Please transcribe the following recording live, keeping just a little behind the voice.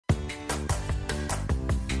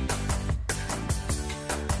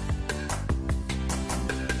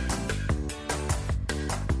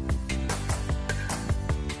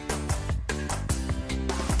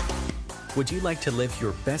Would you like to live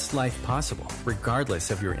your best life possible,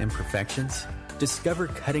 regardless of your imperfections? Discover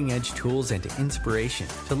cutting-edge tools and inspiration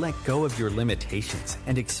to let go of your limitations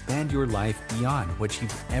and expand your life beyond what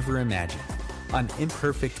you've ever imagined. On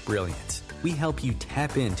Imperfect, Brilliance, we help you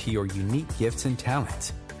tap into your unique gifts and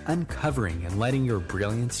talents, uncovering and letting your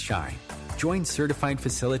brilliance shine. Join certified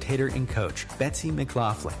facilitator and coach Betsy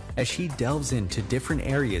McLaughlin as she delves into different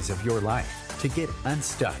areas of your life to get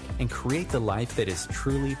unstuck and create the life that is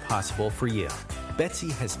truly possible for you.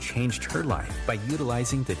 Betsy has changed her life by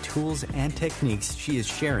utilizing the tools and techniques she is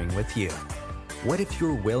sharing with you. What if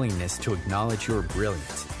your willingness to acknowledge your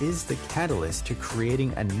brilliance is the catalyst to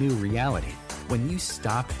creating a new reality? When you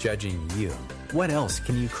stop judging you, what else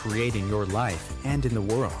can you create in your life and in the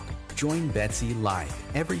world? Join Betsy live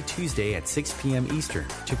every Tuesday at 6 p.m. Eastern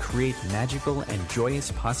to create magical and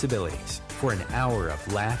joyous possibilities for an hour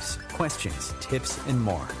of laughs, questions, tips, and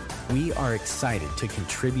more. We are excited to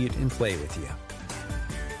contribute and play with you.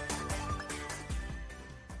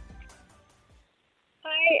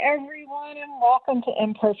 Hi, everyone, and welcome to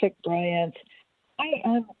Imperfect Brilliance. I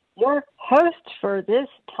am your host for this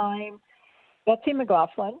time, Betsy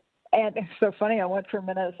McLaughlin. And it's so funny, I went for a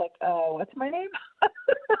minute, I was like, what's my name?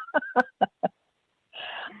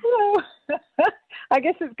 I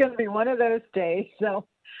guess it's going to be one of those days. So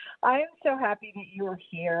I am so happy that you're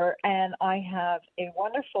here. And I have a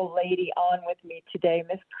wonderful lady on with me today,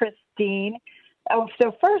 Miss Christine. Oh,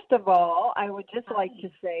 so first of all, I would just like to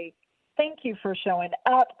say thank you for showing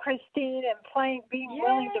up, Christine, and being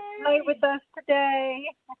willing to play with us today.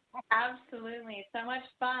 Absolutely. So much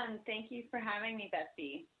fun. Thank you for having me,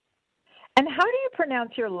 Betsy. And how do you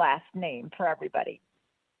pronounce your last name for everybody?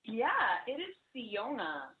 Yeah, it is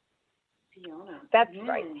Ciona. Ciona. That's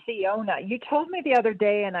right, Ciona. You told me the other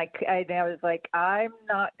day, and I was like, I'm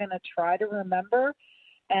not going to try to remember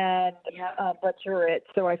and butcher it.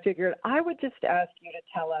 So I figured I would just ask you to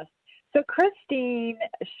tell us. So Christine,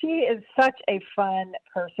 she is such a fun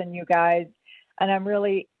person, you guys, and I'm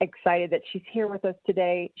really excited that she's here with us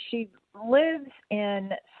today. She lives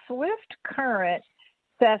in Swift Current,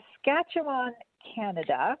 Saskatchewan,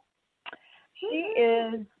 Canada. She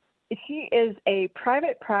is a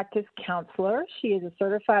private practice counselor. She is a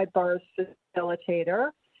certified bar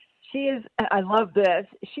facilitator. She is, I love this,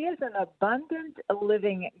 she is an abundant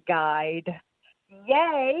living guide.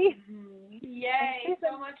 Yay! Mm-hmm. Yay,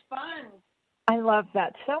 so much fun. I love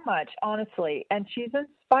that so much, honestly. And she's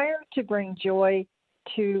inspired to bring joy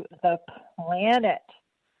to the planet.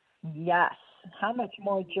 Yes. How much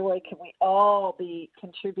more joy can we all be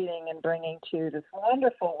contributing and bringing to this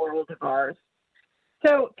wonderful world of ours?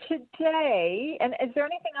 So today, and is there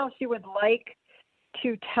anything else you would like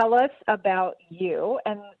to tell us about you?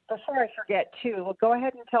 And before I forget, too, well, go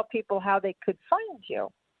ahead and tell people how they could find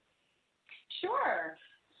you. Sure.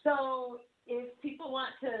 So if people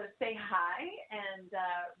want to say hi and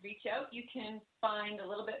reach out, you can find a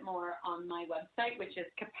little bit more on my website, which is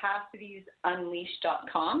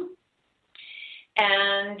capacities.unleash.com.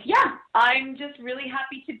 And yeah, I'm just really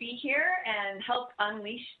happy to be here and help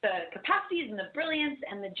unleash the capacities and the brilliance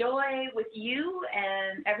and the joy with you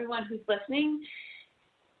and everyone who's listening.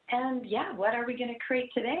 And yeah, what are we going to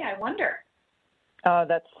create today, I wonder? Oh,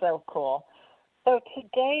 that's so cool. So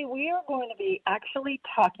today we are going to be actually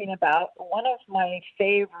talking about one of my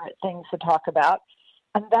favorite things to talk about,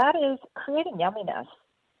 and that is creating yumminess.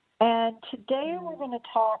 And today we're going to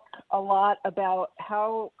talk a lot about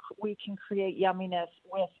how we can create yumminess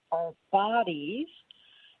with our bodies.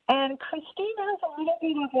 And Christine has a little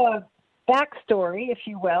bit of a backstory, if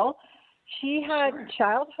you will. She had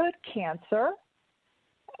childhood cancer,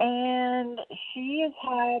 and she has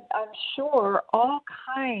had, I'm sure, all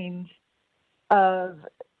kinds of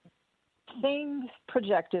things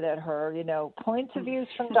projected at her, points of view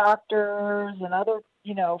from doctors and other,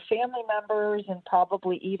 family members and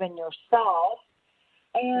probably even yourself,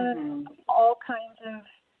 and all kinds of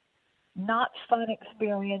not fun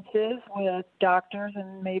experiences with doctors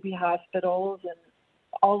and maybe hospitals and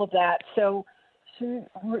all of that. So she's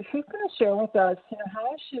going to share with us,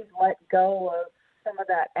 how she's let go of some of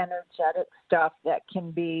that energetic stuff that can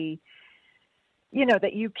be,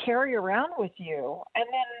 that you carry around with you. And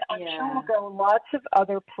then I'm sure we'll go lots of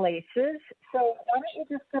other places. So why don't you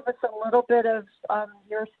just give us a little bit of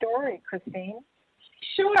your story, Christine?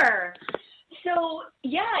 Sure. So,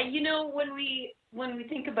 when we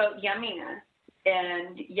think about yumminess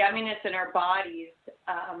and yumminess in our bodies,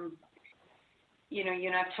 you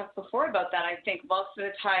and I've talked before about that. I think most of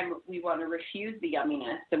the time we want to refuse the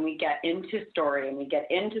yumminess and we get into story and we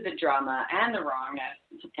get into the drama and the wrongness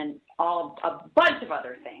and a bunch of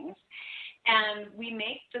other things. And we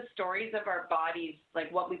make the stories of our bodies,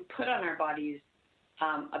 like what we put on our bodies,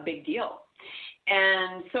 a big deal.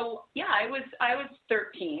 And so, yeah, I was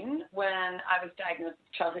 13 when I was diagnosed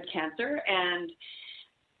with childhood cancer, and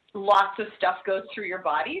lots of stuff goes through your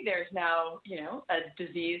body. There's now, a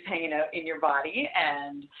disease hanging out in your body,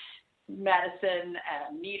 and medicine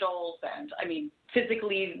and needles, and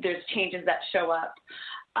physically there's changes that show up.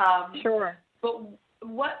 Sure. But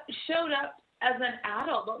what showed up as an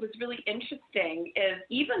adult, what was really interesting is,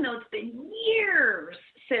 even though it's been years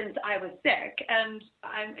since I was sick, and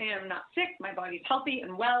I am not sick, my body's healthy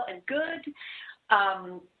and well and good,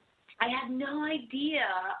 I had no idea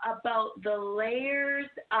about the layers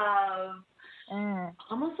of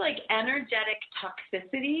almost like energetic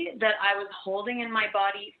toxicity that I was holding in my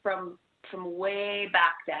body from way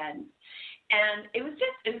back then. And it was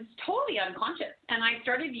totally unconscious. And I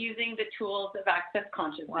started using the tools of Access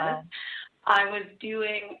Consciousness. Wow. I was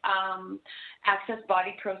doing access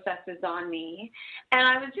body processes on me, and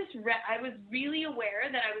I was I was really aware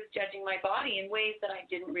that I was judging my body in ways that I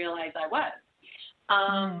didn't realize I was.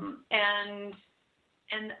 And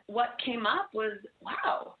what came up was,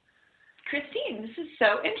 wow, Christine, this is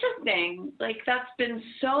so interesting. Like, that's been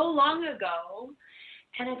so long ago,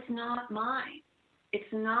 and it's not mine.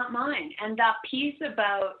 It's not mine. And that piece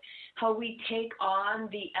about how we take on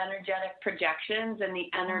the energetic projections and the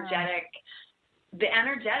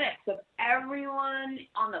energetics of everyone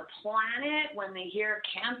on the planet when they hear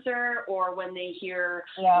cancer or when they hear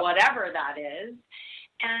whatever that is.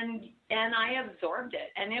 And I absorbed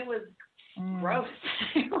it, and it was gross.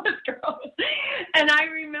 It was gross. And I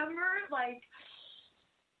remember, like,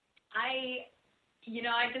 I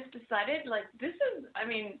just decided, like,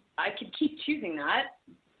 I could keep choosing that,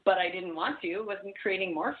 but I didn't want to. It wasn't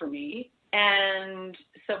creating more for me. And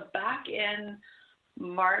so back in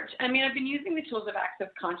March, I've been using the tools of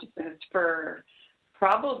Access Consciousness for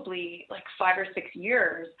probably like 5 or 6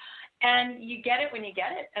 years. And you get it when you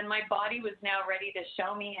get it. And my body was now ready to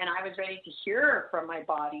show me, and I was ready to hear from my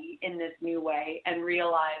body in this new way, and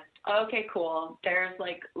realized, okay, cool, there's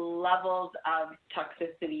like levels of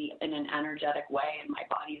toxicity in an energetic way in my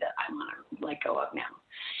body that I want to let go of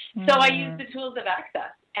now. So I used the tools of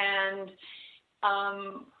Access, and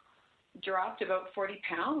dropped about 40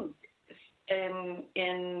 pounds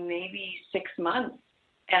in maybe 6 months.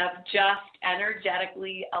 Of just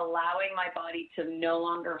energetically allowing my body to no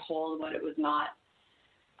longer hold what it was not,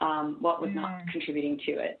 not contributing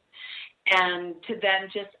to it, and to then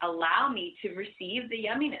just allow me to receive the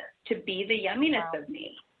yumminess, to be the yumminess of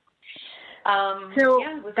me.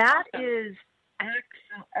 That is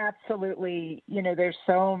absolutely, there's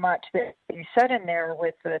so much that you said in there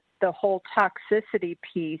with the whole toxicity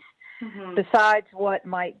piece. Besides what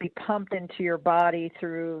might be pumped into your body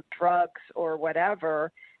through drugs or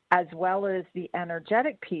whatever, as well as the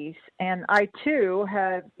energetic piece. And I too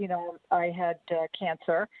have, I had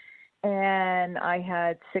cancer, and I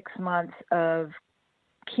had 6 months of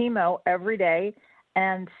chemo every day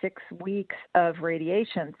and 6 weeks of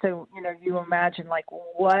radiation. So, you imagine like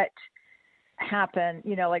what happened,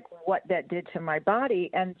 like what that did to my body.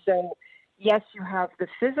 And so, yes, you have the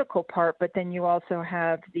physical part, but then you also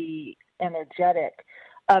have the energetic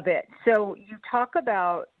of it. So you talk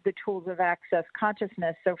about the tools of Access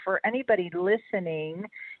Consciousness. So for anybody listening,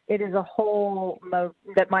 it is a whole,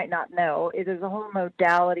 that might not know, it is a whole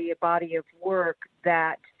modality, a body of work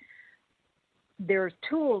that there's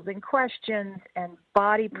tools and questions and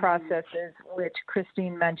body processes, which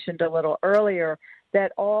Christine mentioned a little earlier,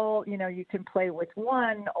 that all, you can play with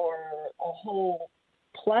one or a whole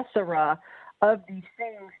plethora of these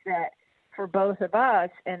things that for both of us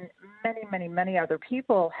and many, many, many other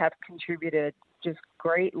people have contributed just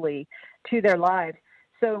greatly to their lives.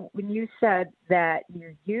 So when you said that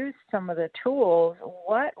you used some of the tools,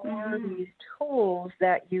 what were these tools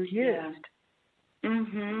that you used?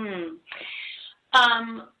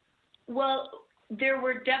 Well, there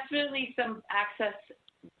were definitely some Access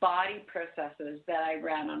body processes that I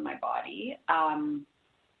ran on my body.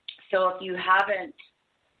 So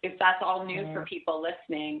if that's all new for people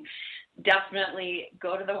listening, definitely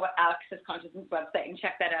go to the Access Consciousness website and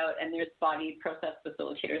check that out. And there's body process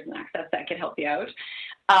facilitators and Access that can help you out.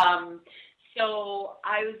 So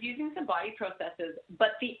I was using some body processes,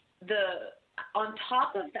 but the on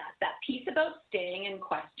top of that piece about staying in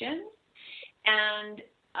questions and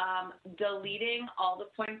deleting all the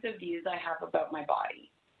points of views I have about my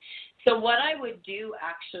body. So what I would do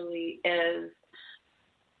actually is,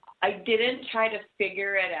 I didn't try to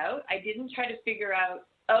figure it out. I didn't try to figure out,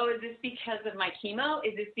 is this because of my chemo?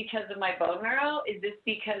 Is this because of my bone marrow? Is this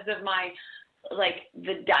because of my like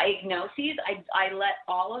the diagnoses, I let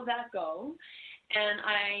all of that go. And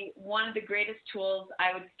one of the greatest tools,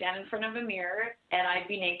 I would stand in front of a mirror and I'd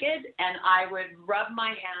be naked and I would rub my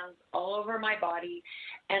hands all over my body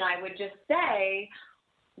and I would just say,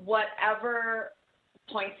 whatever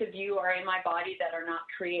points of view are in my body that are not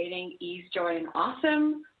creating ease, joy, and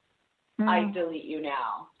awesome, I delete you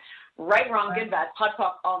now. Right, wrong, good, bad, POD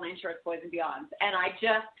POC, all 9 shorts, boys and beyonds. And I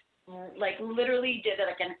just like literally did it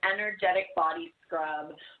like an energetic body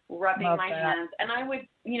scrub, rubbing my hands. And I would,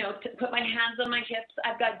 put my hands on my hips.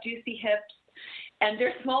 I've got juicy hips and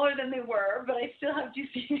they're smaller than they were, but I still have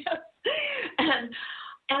juicy hips. And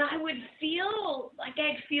I would feel like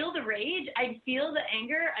I'd feel the rage. I'd feel the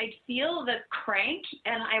anger. I'd feel the crank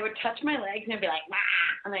and I would touch my legs and I'd be like,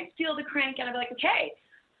 "Wah!" And I'd feel the crank and I'd be like, okay,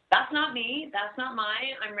 that's not me. That's not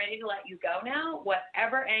mine. I'm ready to let you go now.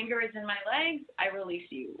 Whatever anger is in my legs, I release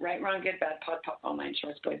you. Right, wrong, good, bad, POD POC, all 9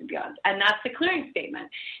 shorts, boys and beyond. And that's the clearing statement.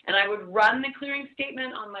 And I would run the clearing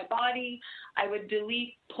statement on my body. I would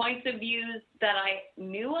delete points of views that I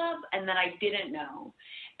knew of and that I didn't know.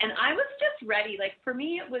 And I was just ready. Like for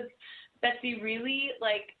me, it was, Betsy, really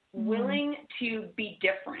like willing to be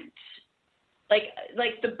different.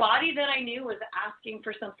 Like the body that I knew was asking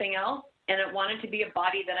for something else. And it wanted to be a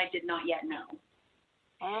body that I did not yet know.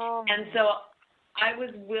 And so I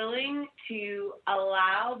was willing to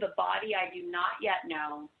allow the body I do not yet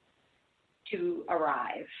know to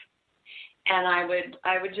arrive. And I would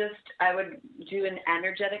do an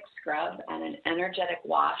energetic scrub and an energetic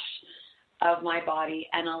wash of my body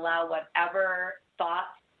and allow whatever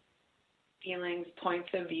thoughts, feelings, points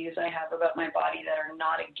of views I have about my body that are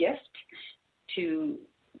not a gift to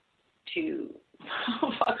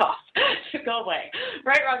fuck off, to go away.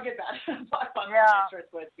 Right, wrong, good, bad. Fuck off, shorts,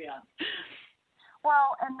 boys, beyond.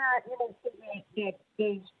 Well, and that,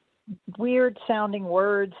 these weird sounding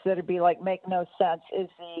words that would be like make no sense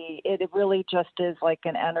it really just is like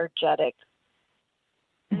an energetic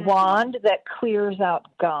wand that clears out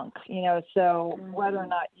gunk, so whether or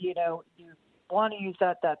not, you want to use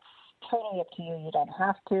that, that's totally up to you. You don't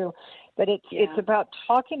have to, but it's about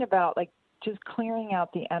talking about like just clearing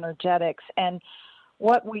out the energetics. And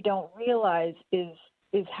what we don't realize is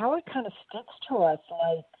how it kind of sticks to us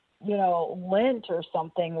like, lint or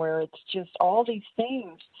something, where it's just all these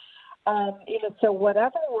things. So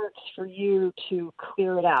whatever works for you to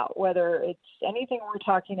clear it out, whether it's anything we're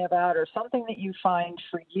talking about or something that you find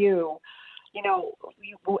for you,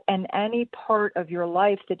 and any part of your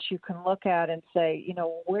life that you can look at and say,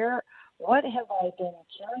 what have I been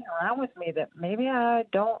carrying around with me that maybe I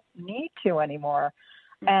don't need to anymore?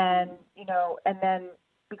 And, and then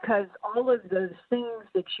because all of those things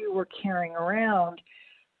that you were carrying around,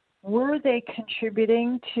 were they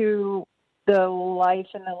contributing to the life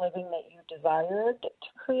and the living that you desired to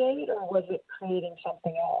create, or was it creating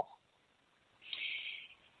something else?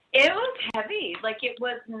 It was heavy. Like it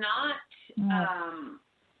was not,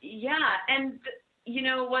 and,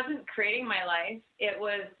 it wasn't creating my life. It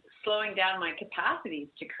was slowing down my capacities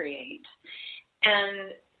to create.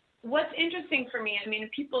 And what's interesting for me,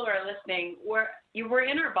 if people are listening, we're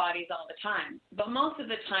in our bodies all the time, but most of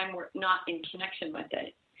the time we're not in connection with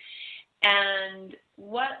it. And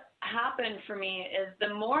what happened for me is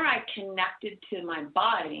the more I connected to my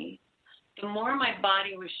body, the more my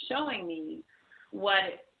body was showing me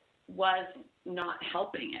what was not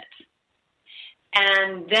helping it.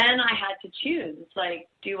 And then I had to choose. It's like,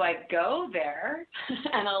 do I go there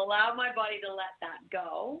and allow my body to let that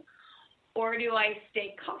go, or do I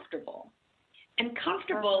stay comfortable? And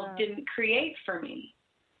comfortable didn't create for me.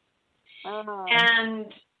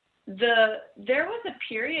 And there was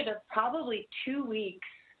a period of probably 2 weeks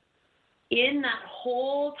in that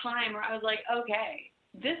whole time where I was like, okay,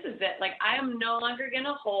 this is it. Like, I am no longer going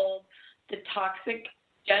to hold the toxic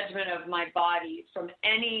judgment of my body from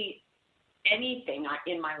anything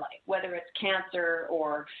in my life, whether it's cancer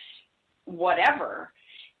or whatever.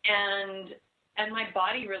 And my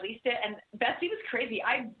body released it. And Betsy was crazy.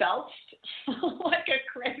 I belched like a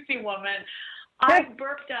crazy woman. I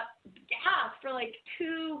burped up gas for like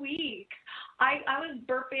 2 weeks. I was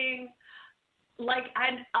burping like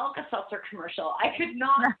an Alka-Seltzer commercial. I could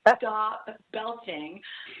not stop belching.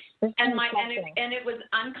 And it was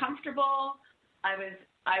uncomfortable. I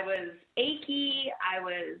was achy. I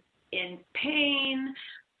was in pain.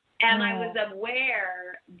 And I was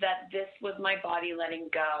aware that this was my body letting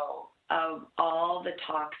go of all the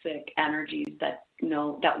toxic energies that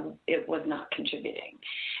it was not contributing.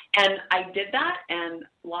 And I did that and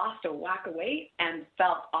lost a whack of weight and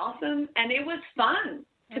felt awesome. And it was fun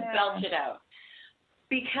to belch it out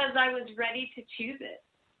because I was ready to choose it.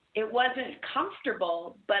 It wasn't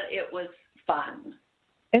comfortable, but it was fun.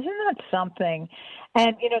 Isn't that something?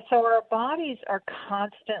 And, so our bodies are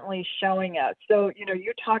constantly showing us. So,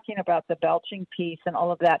 you're talking about the belching piece and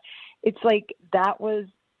all of that. It's like that was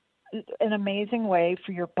an amazing way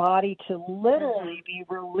for your body to literally be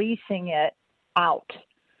releasing it out.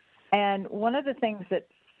 And one of the things that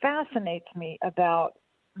fascinates me about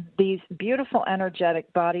these beautiful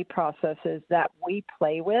energetic body processes that we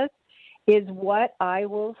play with is what I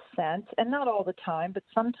will sense, and not all the time, but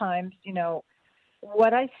sometimes,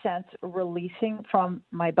 what I sense releasing from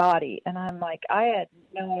my body. And I'm like, I had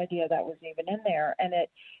no idea that was even in there. And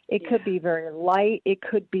it could be very light. It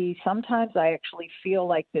could be, sometimes I actually feel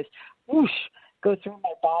like this whoosh go through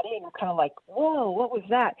my body, and I'm kind of like, whoa, what was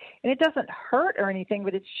that? And it doesn't hurt or anything,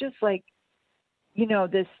 but it's just like,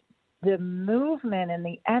 the movement and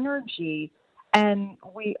the energy. And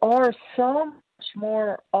we are so much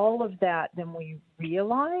more all of that than we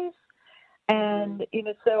realize. And,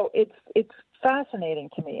 so it's fascinating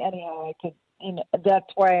to me. Anyhow, that's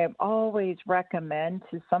why I always recommend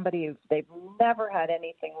to somebody if they've never had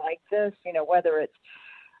anything like this, whether it's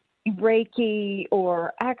Reiki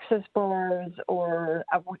or access bars, or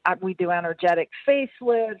we do energetic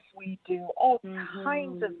facelifts, we do all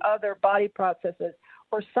kinds of other body processes,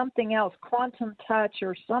 or something else, quantum touch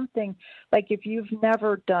or something. Like if you've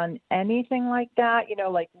never done anything like that,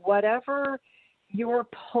 like whatever you're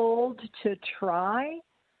pulled to try,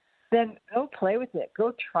 then go play with it.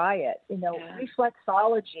 Go try it.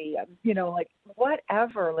 Reflexology, like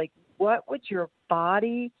whatever, like what would your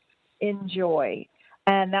body enjoy?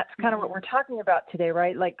 And that's kind of what we're talking about today,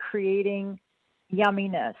 right? Like creating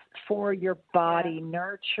yumminess for your body,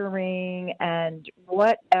 nurturing and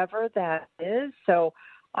whatever that is. So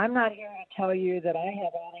I'm not here to tell you that I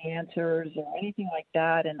have all the answers or anything like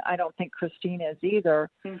that. And I don't think Christine is either.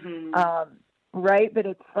 Right? But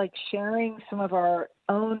it's like sharing some of our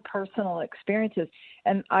own personal experiences.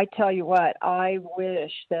 And I tell you what, I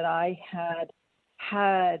wish that I had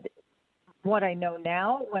what I know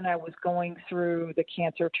now when I was going through the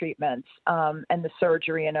cancer treatments and the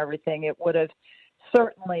surgery and everything. It would have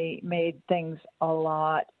certainly made things a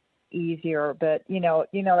lot easier. But,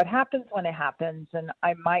 it happens when it happens. And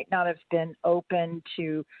I might not have been open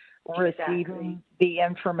to receiving the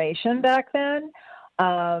information back then.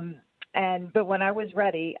 But when I was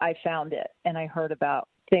ready, I found it, and I heard about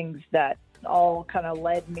things that all kind of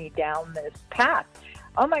led me down this path.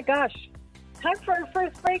 Oh my gosh. Time for our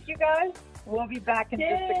first break, you guys. We'll be back in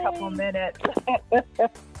just a couple of minutes.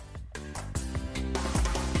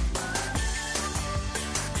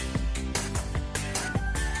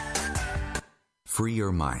 Free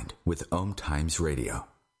your mind with OMTimes Radio,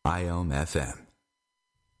 IOM-FM.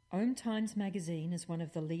 OMTimes magazine is one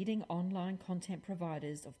of the leading online content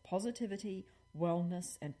providers of positivity,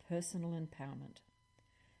 wellness, and personal empowerment.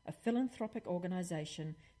 A philanthropic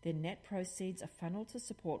organization, their net proceeds are funneled to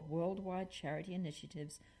support worldwide charity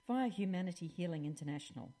initiatives via Humanity Healing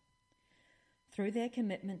International. Through their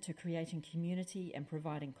commitment to creating community and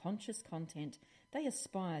providing conscious content, they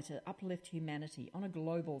aspire to uplift humanity on a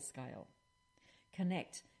global scale.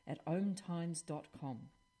 Connect at omtimes.com.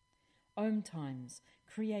 OMTimes,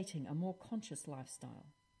 creating a more conscious lifestyle.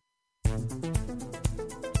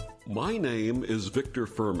 My name is Victor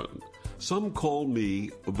Furman. Some call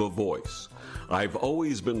me The Voice. I've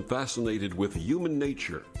always been fascinated with human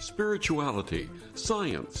nature, spirituality,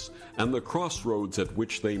 science, and the crossroads at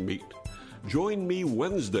which they meet. Join me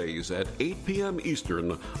Wednesdays at 8 p.m.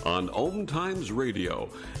 Eastern on OMTimes Radio,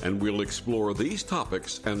 and we'll explore these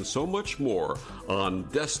topics and so much more on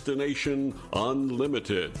Destination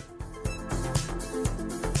Unlimited.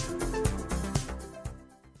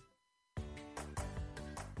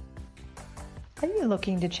 Are you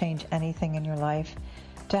looking to change anything in your life?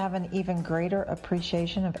 To have an even greater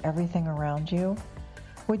appreciation of everything around you?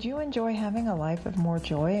 Would you enjoy having a life of more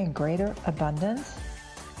joy and greater abundance?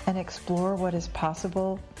 And explore what is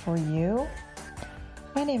possible for you?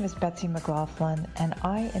 My name is Betsy McLaughlin, and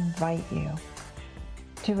I invite you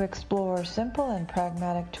to explore simple and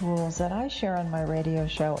pragmatic tools that I share on my radio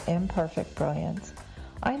show, Imperfect, Brilliance.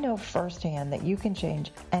 I know firsthand that you can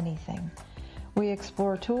change anything. We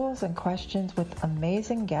explore tools and questions with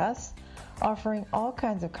amazing guests, offering all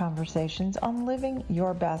kinds of conversations on living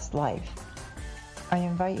your best life. I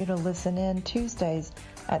invite you to listen in Tuesdays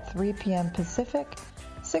at 3 p.m. Pacific,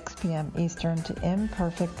 6 p.m. Eastern to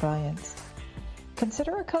Imperfect Brilliance.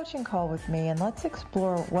 Consider a coaching call with me and let's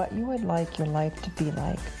explore what you would like your life to be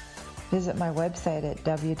like. Visit my website at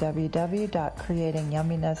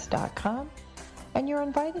www.creatingyumminess.com and you're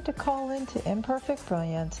invited to call in to Imperfect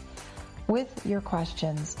Brilliance with your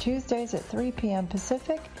questions Tuesdays at 3 p.m.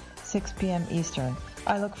 Pacific, 6 p.m. Eastern.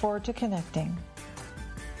 I look forward to connecting.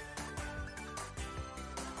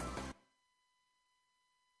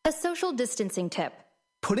 A social distancing tip.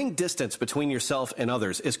 Putting distance between yourself and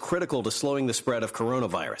others is critical to slowing the spread of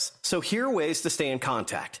coronavirus. So here are ways to stay in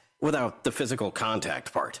contact without the physical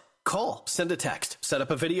contact part. Call, send a text, set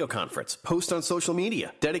up a video conference, post on social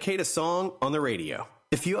media, dedicate a song on the radio.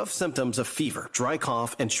 If you have symptoms of fever, dry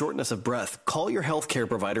cough, and shortness of breath, call your healthcare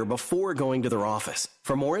provider before going to their office.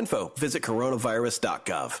 For more info, visit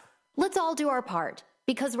coronavirus.gov. Let's all do our part,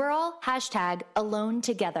 because we're all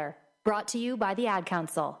 #AloneTogether. Brought to you by the Ad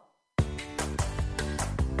Council.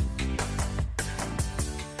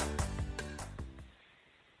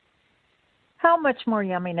 How much more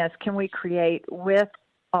yumminess can we create with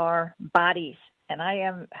our bodies? And I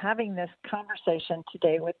am having this conversation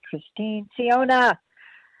today with Christine Ciona.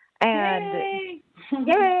 And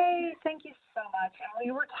yay, thank you so much. And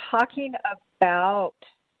we were talking about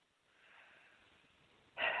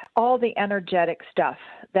all the energetic stuff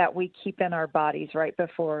that we keep in our bodies right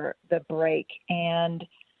before the break, and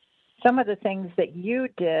some of the things that you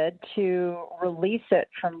did to release it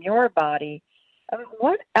from your body.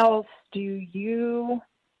 What else would you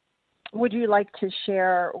like to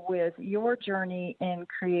share with your journey in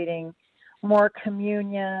creating more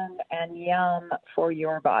communion and yum for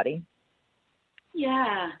your body?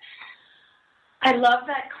 Yeah. I love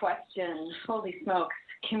that question. Holy smokes,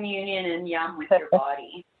 communion and yum with your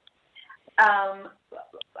body. A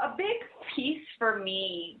big piece for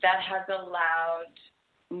me that has allowed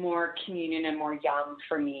more communion and more yum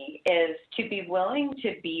for me is to be willing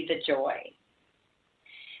to be the joy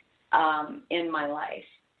in my life.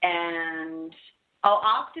 And I'll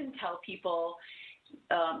often tell people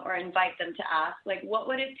or invite them to ask, like, what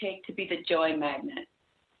would it take to be the joy magnet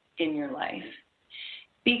in your life?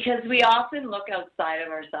 Because we often look outside of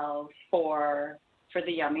ourselves for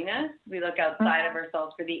the yumminess. We look outside of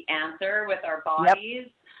ourselves for the answer with our bodies.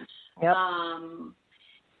 Yep.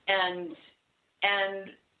 And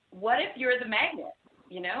what if you're the magnet?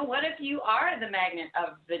 You know, what if you are the magnet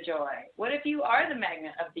of the joy? What if you are the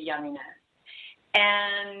magnet of the yumminess?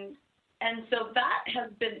 And so that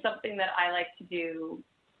has been something that I like to do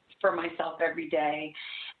for myself every day.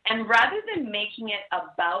 And rather than making it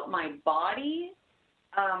about my body,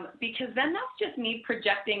 because then that's just me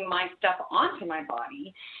projecting my stuff onto my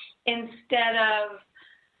body, instead of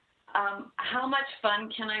how much fun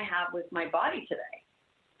can I have with my body today?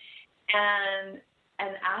 And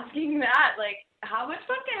asking that, like, how much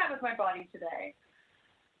fun can I have with my body today?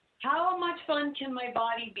 How much fun can my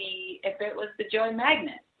body be if it was the joy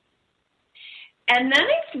magnet? And then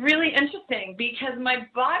it's really interesting because my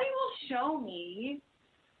body will show me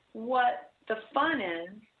what the fun is,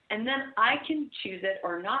 and then I can choose it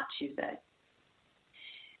or not choose it.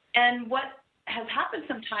 And what has happened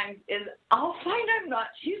sometimes is I'll find I'm not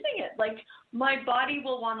choosing it. Like, my body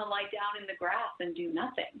will want to lie down in the grass and do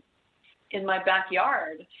nothing in my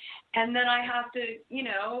backyard. And then I have to,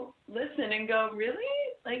 listen and go, really?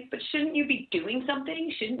 Like, but shouldn't you be doing something?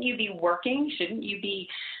 Shouldn't you be working? Shouldn't you be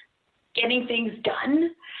getting things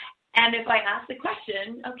done? And if I ask the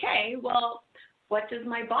question, okay, well, what does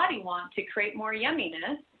my body want to create more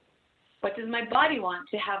yumminess? What does my body want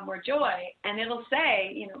to have more joy? And it'll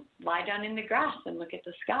say, lie down in the grass and look at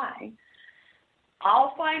the sky.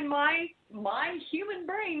 I'll find my human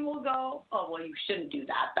brain will go, oh, well, you shouldn't do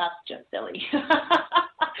that. That's just silly.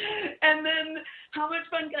 And then how much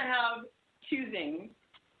fun can I have choosing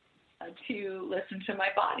to listen to my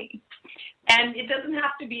body? And it doesn't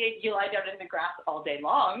have to be you lie down in the grass all day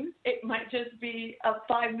long. It might just be a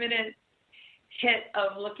 5-minute hit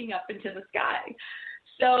of looking up into the sky.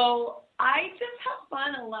 So I just have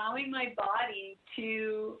fun allowing my body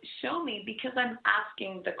to show me, because I'm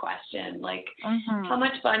asking the question, like, how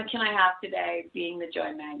much fun can I have today being the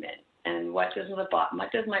joy magnet? And what does my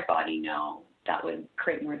body know that would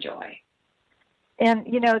create more joy? And,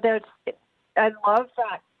 I love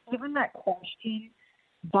that, even that question,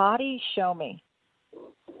 body, show me.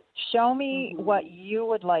 Show me what you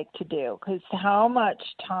would like to do, because how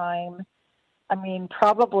much time,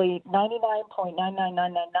 probably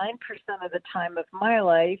 99.99999% of the time of my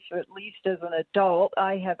life, or at least as an adult,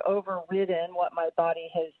 I have overridden what my body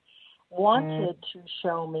has wanted to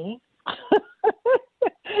show me.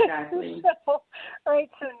 Exactly. So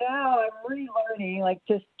now I'm relearning, like,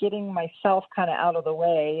 just getting myself kind of out of the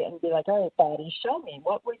way and be like, all right, body, show me.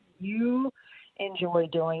 What would you enjoy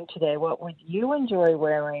doing today? What would you enjoy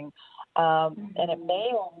wearing? And it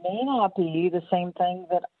may or may not be the same thing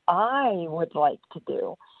that I would like to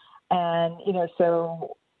do. And,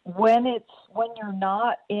 so when you're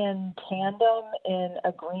not in tandem, in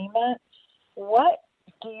agreement, what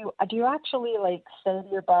do you actually like say to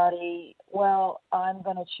your body, well, I'm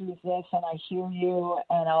going to choose this and I hear you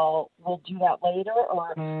and we'll do that later?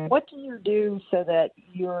 Or what do you do so that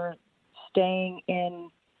you're staying in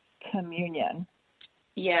communion?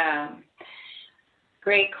 Yeah,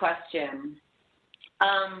 great question.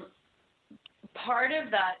 Part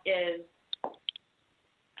of that is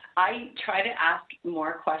I try to ask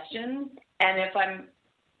more questions, and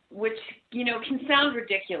which, can sound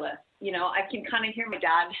ridiculous. I can kind of hear my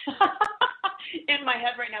dad in my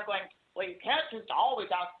head right now going, well, you can't just always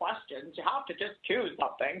ask questions. You have to just choose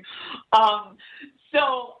something.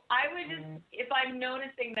 So I would just, if I'm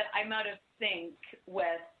noticing that I'm out of sync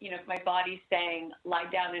with, if my body's saying lie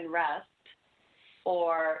down and rest,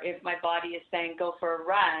 or if my body is saying go for a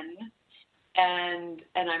run, and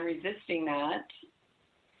I'm resisting that,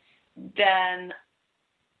 then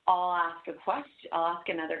I'll ask a question. I'll ask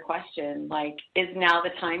another question, like, is now the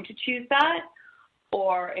time to choose that?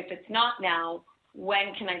 Or if it's not now,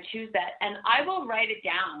 when can I choose that? And I will write it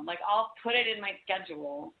down. Like, I'll put it in my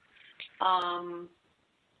schedule. And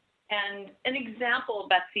an example,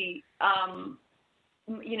 Betsy, I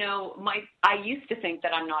used to think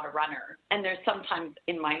that I'm not a runner. And there's sometimes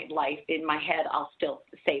in my life, in my head, I'll still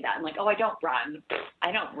say that. I'm like, oh, I don't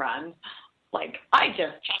run. Like, I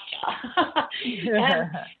just cha-cha.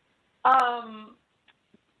 And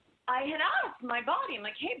I had asked my body, I'm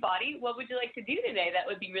like, hey, body, what would you like to do today that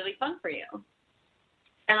would be really fun for you?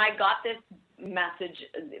 And I got this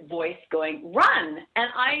voice going, run.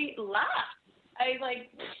 And I laughed.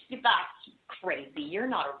 That's crazy. You're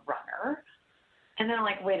not a runner. And then I'm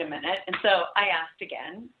like, wait a minute. And so I asked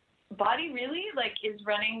again, body really, is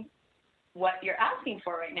running what you're asking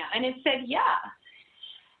for right now? And it said, yeah.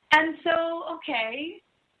 And so, okay,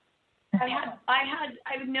 I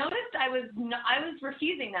noticed I was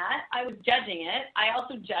refusing that. I was judging it. I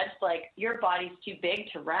also judged, your body's too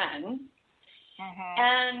big to run.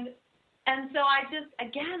 And so I just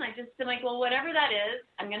am like, well, whatever that is,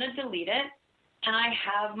 I'm going to delete it. And I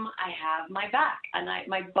have my back, and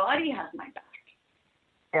my body has my back.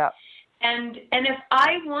 Yeah. And if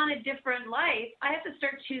I want a different life, I have to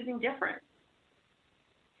start choosing different.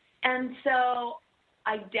 And so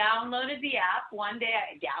I downloaded the app. One day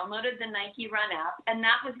I downloaded the Nike Run app, and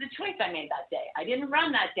that was the choice I made that day. I didn't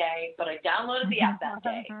run that day, but I downloaded the app that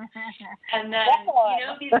day. And then,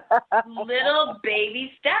 these little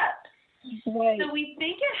baby steps. Right. So we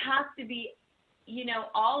think it has to be,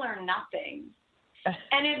 all or nothing.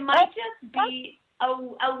 And it might just be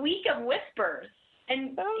a week of whispers.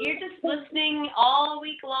 And you're just listening all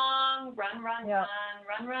week long, run,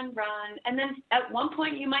 run. And then at one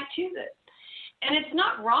point you might choose it. And it's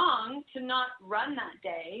not wrong to not run that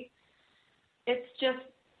day. It's just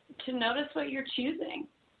to notice what you're choosing.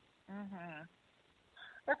 Mm-hmm.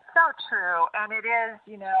 It's so true. And it is,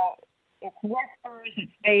 it's whispers,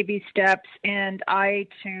 it's baby steps. And I,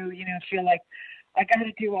 too, feel like I got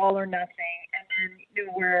to do all or nothing. And then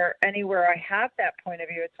anywhere I have that point of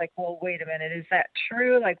view, it's like, well, wait a minute, is that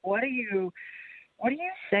true? Like, what are you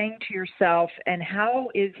saying to yourself? And how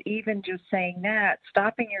is even just saying that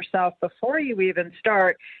stopping yourself before you even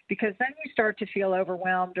start? Because then you start to feel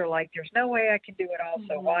overwhelmed or like, there's no way I can do it all.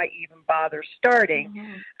 So why even bother starting?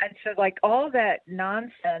 Mm-hmm. And so all that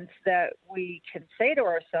nonsense that we can say to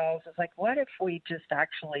ourselves is like, what if we just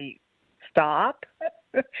actually stop?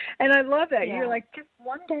 And I love that. Yeah. You're like, just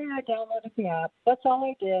one day I downloaded the app. That's all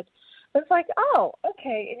I did. It's like, oh,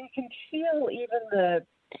 okay. And you can feel even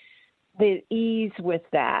the ease with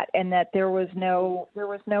that, and that there was no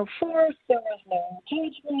force, there was no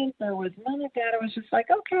judgment, there was none of that. It was just like,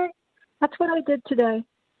 okay, that's what I did today.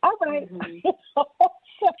 All right. Mm-hmm.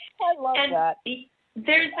 I love that.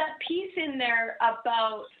 There's that piece in there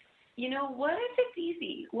about, what if it's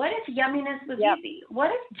easy? What if yumminess was easy?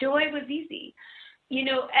 What if joy was easy?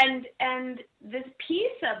 And this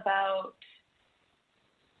piece about,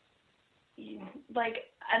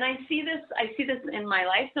 and I see this in my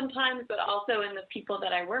life sometimes, but also in the people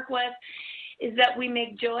that I work with, is that we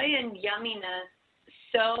make joy and yumminess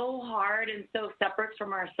so hard and so separate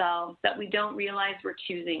from ourselves that we don't realize we're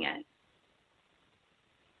choosing it.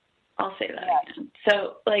 I'll say that again.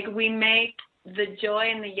 So, we make the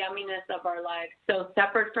joy and the yumminess of our lives so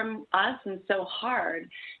separate from us and so hard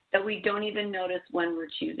that we don't even notice when we're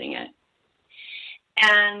choosing it.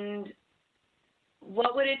 And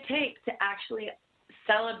what would it take to actually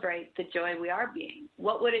celebrate the joy we are being?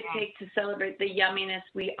 What would it take to celebrate the yumminess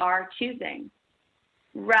we are choosing?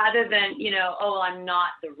 Rather than, I'm not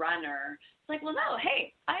the runner. It's like, well, no,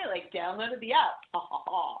 hey, I downloaded the app. Ha, ha,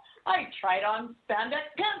 ha. I tried on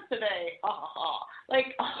spandex pants today. Ha, ha, ha.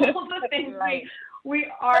 All the things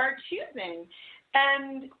we are choosing.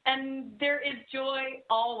 And there is joy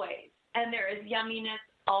always, and there is yumminess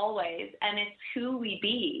always, and it's who we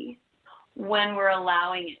be when we're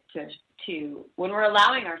allowing it when we're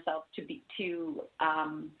allowing ourselves to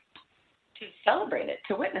celebrate it,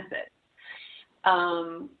 to witness it,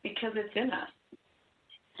 because it's in us.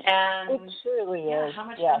 And it truly is. How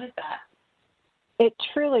much fun is that? It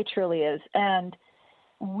truly, truly is. And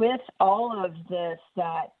with all of this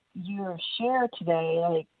that you have shared today,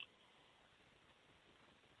 like,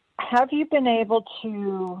 have you been able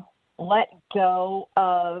to let go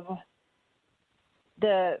of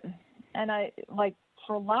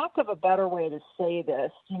for lack of a better way to say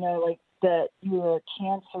this, like that you're a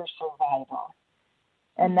cancer survivor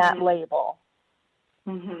and that label?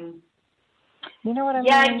 Mm-hmm. You know what I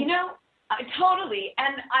mean? Yeah, totally.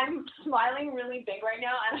 And I'm smiling really big right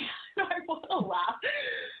now, and I want to laugh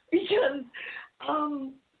because,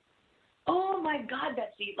 oh my God,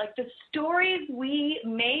 Betsy, like the stories we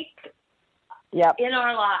make in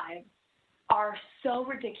our lives are so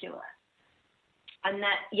ridiculous, and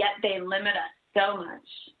that yet they limit us so much.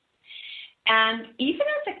 And even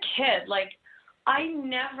as a kid, like I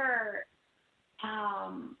never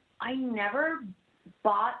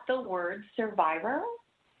bought the word survivor,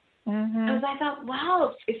 because I thought,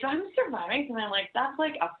 wow, if I'm surviving something like that's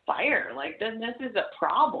like a fire, like then this is a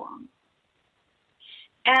problem.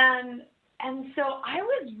 And so I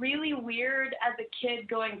was really weird as a kid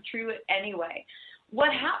going through it anyway.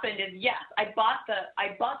 What happened is, yes, I bought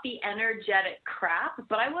the energetic crap,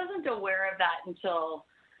 but I wasn't aware of that until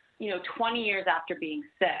 20 years after being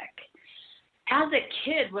sick. As a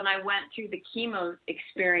kid, when I went through the chemo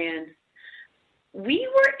experience, we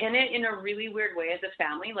were in it in a really weird way as a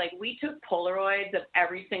family. Like, we took Polaroids of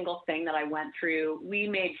every single thing that I went through. We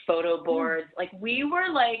made photo boards. Like, we were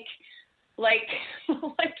like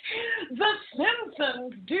the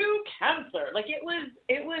Simpsons do cancer. Like, it was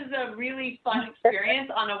a really fun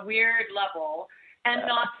experience on a weird level and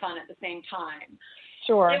not fun at the same time.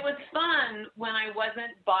 Sure. It was fun when I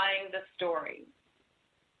wasn't buying the story.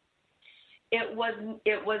 It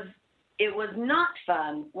was not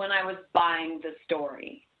fun when I was buying the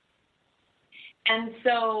story. And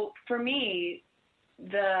so for me,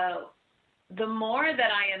 the more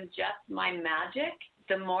that I am just my magic,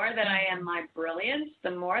 the more that I am my brilliance,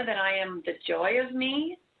 the more that I am the joy of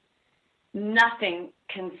me, nothing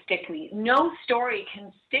can stick me. No story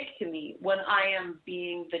can stick to me when I am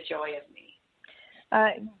being the joy of me.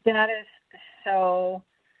 That is so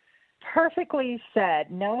perfectly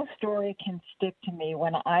said. No story can stick to me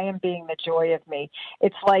when I am being the joy of me.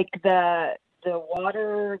 It's like the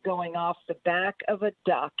water going off the back of a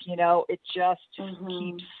duck, it just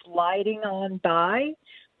keeps sliding on by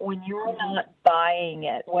when you're not buying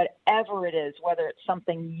it, whatever it is, whether it's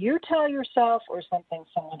something you tell yourself or something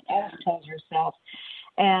someone else tells yourself.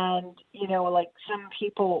 And, like some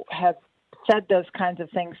people have said those kinds of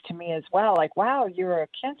things to me as well, like, wow, you're a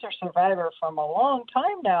cancer survivor from a long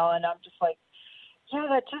time now. And I'm just like, yeah,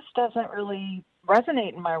 that just doesn't really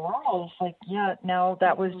resonate in my world. It's like, yeah, no,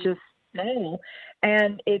 that was just no.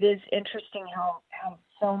 And it is interesting how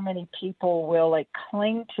so many people will like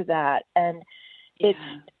cling to that. And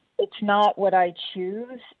it's not what I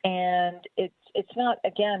choose. And it's not,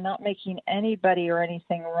 again, not making anybody or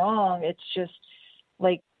anything wrong. It's just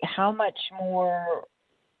like how much more,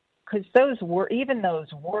 because even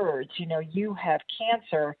those words, you have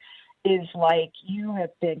cancer, is like you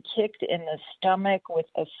have been kicked in the stomach with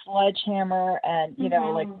a sledgehammer and,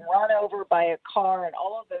 like run over by a car and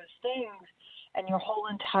all of those things. And your whole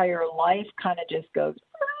entire life kind of just goes,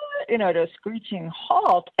 to a screeching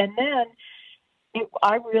halt. And then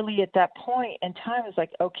I really, at that point in time, was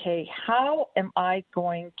like, okay, how am I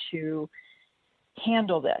going to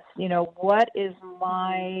handle this? What is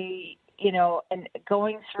my... and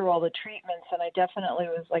going through all the treatments, and I definitely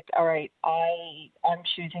was like, all right, I'm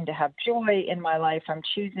choosing to have joy in my life. I'm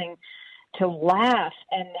choosing to laugh,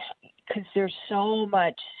 and because there's so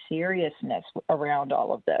much seriousness around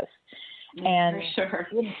all of this. And for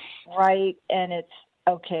sure. Right. And it's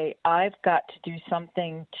okay, I've got to do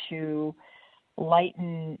something to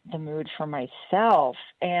lighten the mood for myself.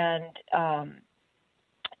 And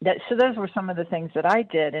so those were some of the things that I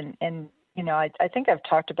did. And I think I've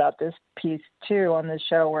talked about this piece too on the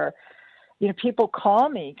show where, people call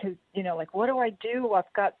me because, like, what do I do?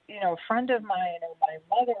 I've got, a friend of mine or my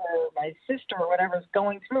mother or my sister or whatever is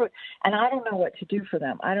going through it, and I don't know what to do for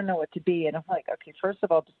them. I don't know what to be. And I'm like, okay, first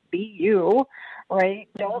of all, just be you, right?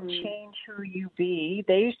 Don't change who you be.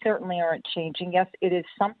 They certainly aren't changing. Yes, it is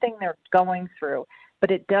something they're going through, but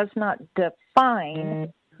it does not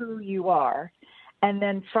define who you are. And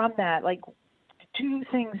then from that, like, do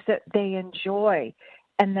things that they enjoy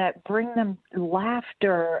and that bring them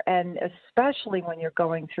laughter, and especially when you're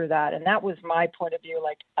going through that. And that was my point of view.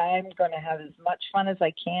 Like, I'm going to have as much fun as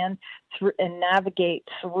I can and navigate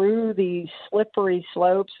through these slippery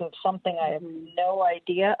slopes of something I have no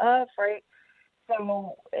idea of, right?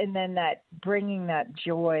 So, and then that bringing that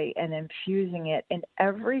joy and infusing it in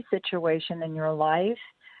every situation in your life,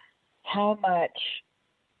 how much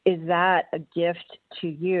is that a gift to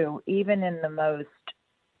you, even in the most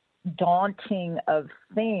daunting of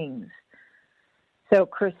things? So,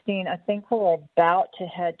 Christine, I think we're about to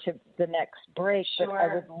head to the next break, but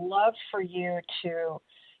I would love for you to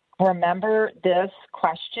remember this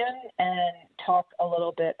question and talk a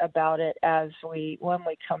little bit about it when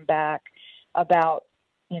we come back, about,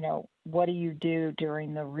 what do you do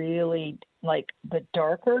during the really, like, the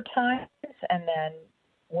darker times, and then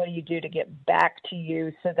what do you do to get back to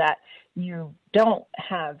you so that you don't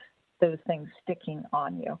have those things sticking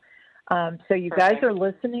on you. So you guys are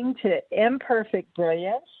listening to Imperfect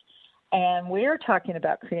Brilliance, and we're talking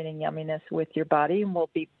about creating yumminess with your body, and we'll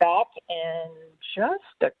be back in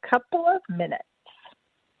just a couple of minutes.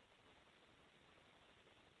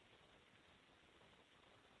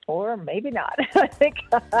 Or maybe not. I think,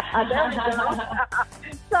 there we go.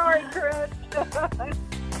 Sorry, Chris.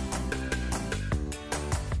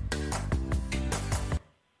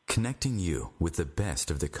 Connecting you with the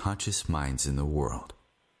best of the conscious minds in the world.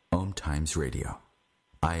 OMTimes Radio.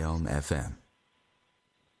 IOM-FM.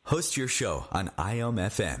 Host your show on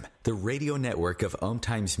IOM-FM, the radio network of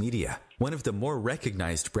OMTimes Media, one of the more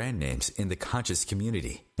recognized brand names in the conscious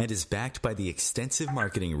community, and is backed by the extensive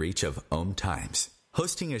marketing reach of OMTimes.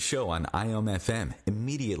 Hosting a show on IOM-FM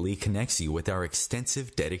immediately connects you with our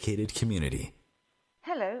extensive dedicated community.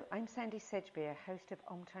 Hello, I'm Sandy Sedgbeer, host of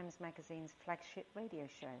OMTimes Magazine's flagship radio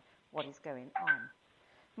show, What is Going On?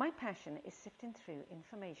 My passion is sifting through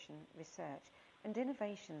information, research, and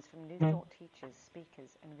innovations from new thought teachers,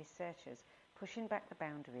 speakers, and researchers, pushing back the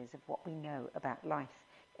boundaries of what we know about life,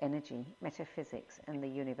 energy, metaphysics, and the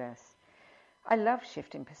universe. I love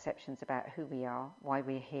shifting perceptions about who we are, why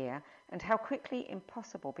we're here, and how quickly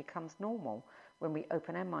impossible becomes normal when we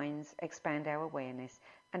open our minds, expand our awareness,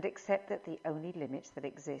 and accept that the only limits that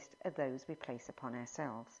exist are those we place upon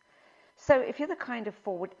ourselves. So if you're the kind of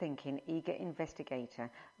forward-thinking, eager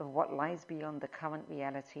investigator of what lies beyond the current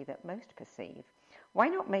reality that most perceive, why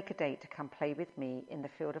not make a date to come play with me in the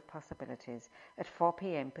field of possibilities at 4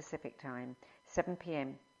 p.m. Pacific Time, 7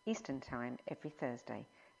 p.m. Eastern Time every Thursday,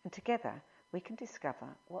 and together we can discover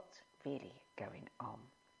what's really going on.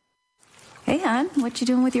 Hey, hon, what you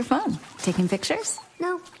doing with your phone? Taking pictures?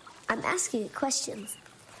 No, I'm asking it questions.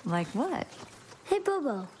 Like what? Hey,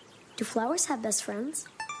 Bobo, do flowers have best friends?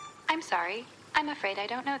 I'm sorry. I'm afraid I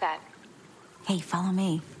don't know that. Hey, follow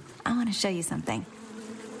me. I want to show you something.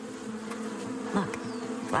 Look,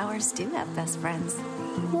 flowers do have best friends.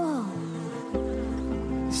 Whoa.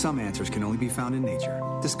 Some answers can only be found in nature.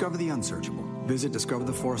 Discover the unsearchable. Visit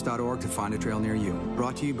discovertheforest.org to find a trail near you.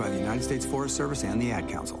 Brought to you by the United States Forest Service and the Ad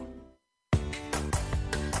Council.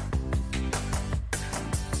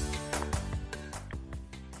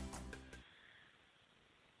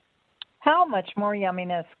 How much more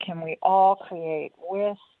yumminess can we all create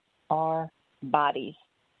with our bodies?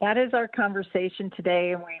 That is our conversation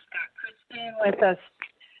today, and we've got Christine with us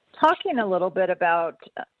talking a little bit about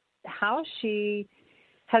how she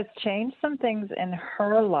has changed some things in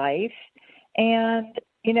her life. And,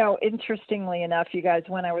 interestingly enough, you guys,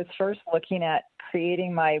 when I was first looking at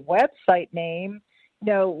creating my website name,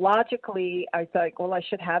 logically I thought, well, I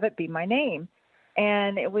should have it be my name.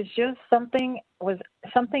 And it was just something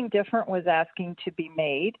different was asking to be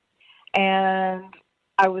made. And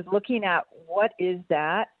I was looking at what is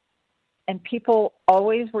that? And people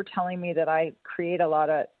always were telling me that I create a lot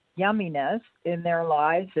of yumminess in their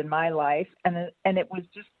lives, in my life. And it was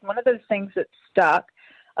just one of those things that stuck.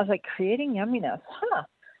 I was like, creating yumminess, huh?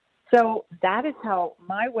 So that is how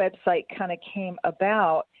my website kind of came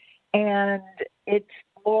about. And it's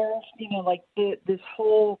more, this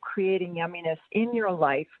whole creating yumminess in your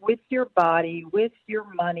life, with your body, with your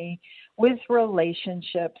money, with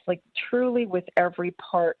relationships, like truly with every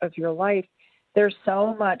part of your life. There's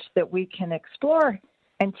so much that we can explore.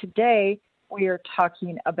 And today we are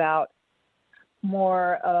talking about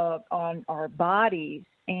more on our bodies.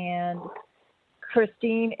 And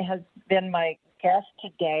Christine has been my guest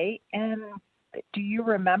today. And do you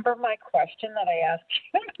remember my question that I asked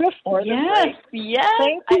you before the break? Yes.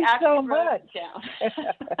 Thank you so much.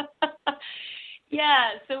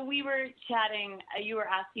 Yeah, so we were chatting. You were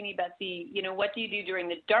asking me, Betsy, what do you do during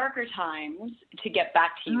the darker times to get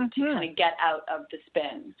back to you, to kind of get out of the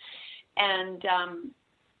spin? And,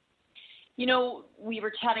 you know, we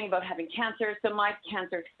were chatting about having cancer. So my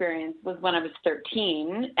cancer experience was when I was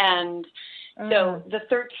 13. And so the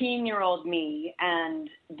 13-year-old me and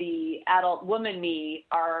the adult woman me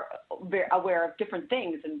are very aware of different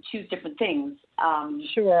things and choose different things.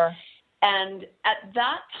 Sure. And at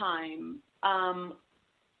that time,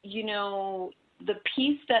 you know, the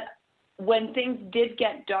piece that when things did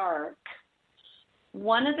get dark,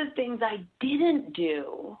 one of the things I didn't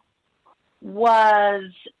do was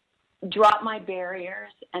drop my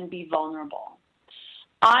barriers and be vulnerable.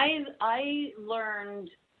 I learned,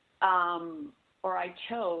 or I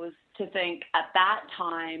chose to think at that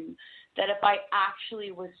time that if I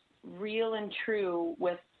actually was real and true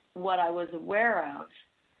with what I was aware of,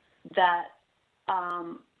 that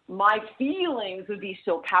my feelings would be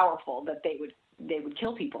so powerful that they would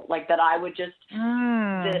kill people. Like that I would just,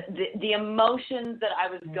 the emotions that I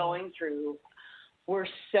was going through were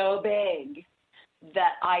so big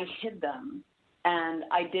that I hid them and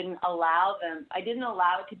I didn't allow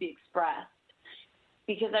it to be expressed,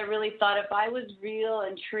 because I really thought if I was real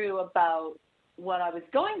and true about what I was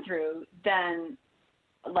going through, then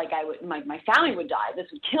like my family would die.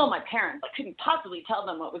 This would kill my parents. I couldn't possibly tell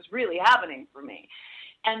them what was really happening for me.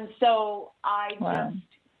 And so I just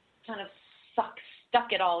kind of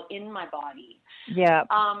stuck it all in my body. Yeah.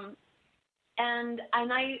 And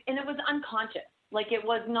it was unconscious. Like it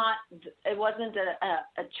wasn't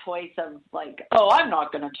a choice of like, oh, I'm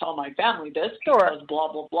not going to tell my family this because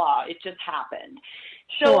blah, blah, blah. It just happened.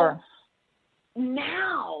 So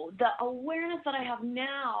now the awareness that I have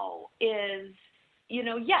now is, you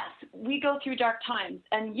know, yes, we go through dark times,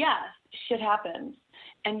 and yes, shit happens.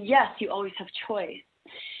 And yes, you always have choice.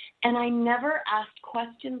 And I never asked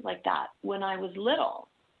questions like that when I was little.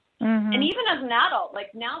 Mm-hmm. And even as an adult,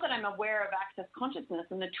 like now that I'm aware of access consciousness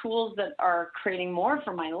and the tools that are creating more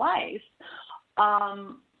for my life,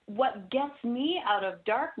 what gets me out of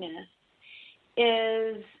darkness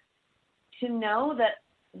is to know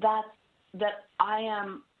that I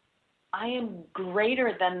am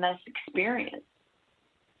greater than this experience.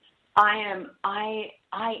 I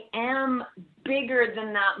am bigger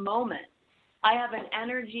than that moment. I have an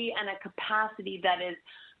energy and a capacity that is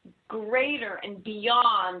greater and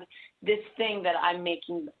beyond this thing that I'm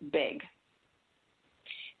making big.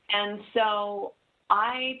 And so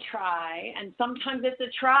I try, and sometimes it's a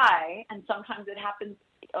try, and sometimes it happens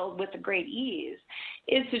with a great ease,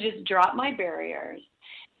 is to just drop my barriers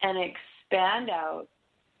and expand out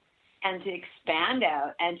and to expand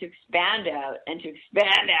out and to expand out and to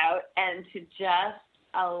expand out and to just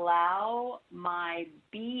allow my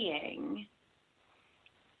being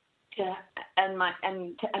and my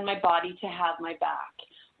body to have my back,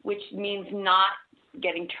 which means not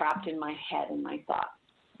getting trapped in my head and my thoughts.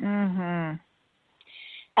 Mm-hmm.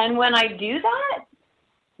 And when I do that,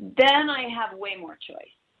 then I have way more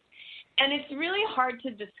choice. And it's really hard to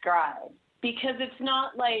describe, because it's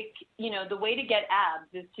not like, you know, the way to get abs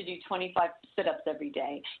is to do 25 sit-ups every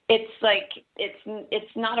day. It's like,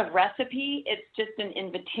 it's not a recipe. It's just an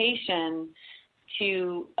invitation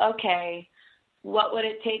to, okay, what would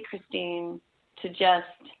it take, Christine, to just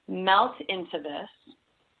melt into this,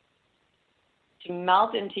 to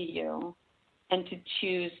melt into you, and to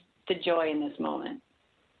choose the joy in this moment?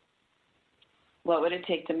 What would it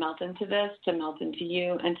take to melt into this, to melt into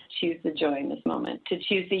you, and to choose the joy in this moment, to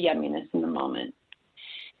choose the yumminess in the moment?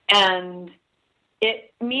 And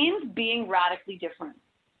it means being radically different.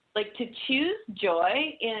 Like, to choose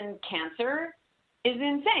joy in cancer is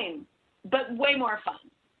insane, but way more fun.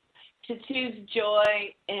 To choose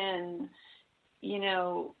joy in, you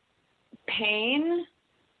know, pain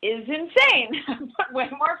is insane, but way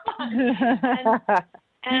more fun.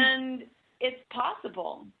 And it's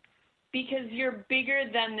possible, because you're bigger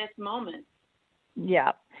than this moment.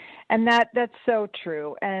 Yeah. And that's so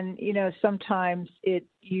true. And, you know, sometimes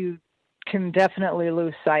you can definitely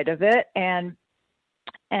lose sight of it, and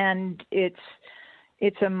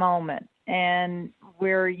it's a moment, and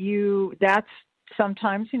where that's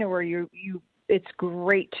sometimes, you know, where it's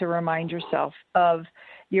great to remind yourself of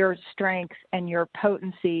your strength and your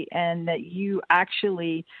potency, and that you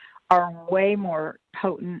actually are way more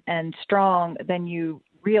potent and strong than you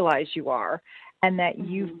realize you are, and that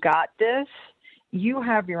you've got this. You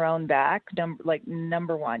have your own back.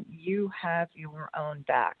 Number one, you have your own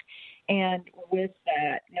back. And with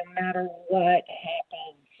that, no matter what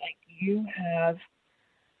happens, like you have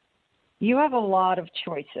a lot of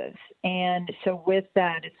choices. And so with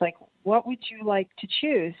that, it's like, what would you like to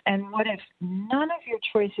choose? And what if none of your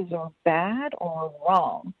choices are bad or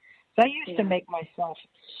wrong? I used to make myself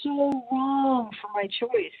so wrong for my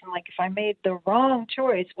choice. And like, if I made the wrong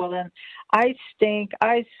choice, well, then I stink,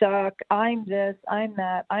 I suck, I'm this, I'm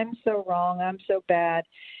that, I'm so wrong, I'm so bad,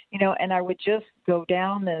 you know, and I would just go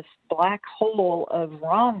down this black hole of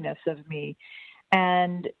wrongness of me.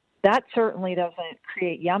 And that certainly doesn't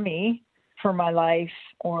create yummy for my life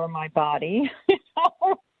or my body.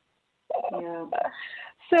 Yeah.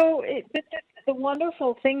 So but the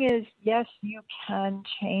wonderful thing is, yes, you can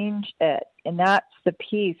change it. And that's the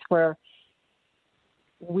piece where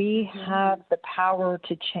we have the power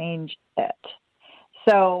to change it.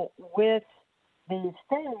 So with these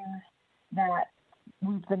things that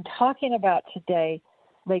we've been talking about today,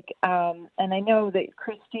 like, and I know that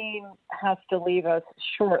Christine has to leave us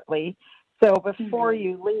shortly. So before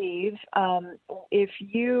you leave, if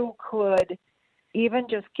you could even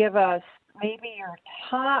just give us maybe your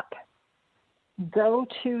top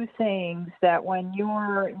go-to things that when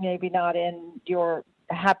you're maybe not in your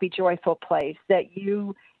happy, joyful place that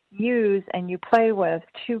you use and you play with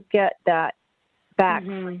to get that back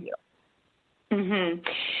for you.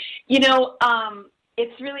 You know,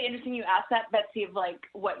 it's really interesting you asked that, Betsy, of like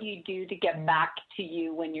what you do to get back to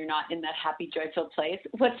you when you're not in that happy, joyful place.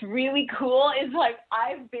 What's really cool is like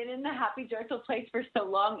I've been in the happy, joyful place for so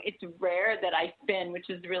long, it's rare that I spin, which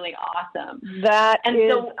is really awesome. That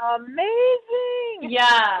is amazing.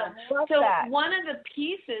 Yeah. So that. One of the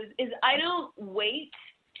pieces is I don't wait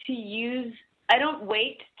to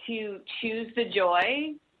choose the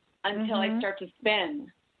joy until I start to spin.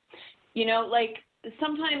 You know, like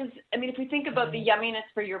sometimes, I mean, if we think about the yumminess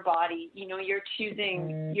for your body, you know, you're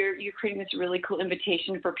choosing, you're creating this really cool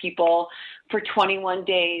invitation for people for 21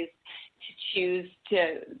 days to choose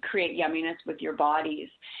to create yumminess with your bodies.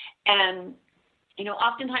 And, you know,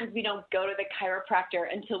 oftentimes we don't go to the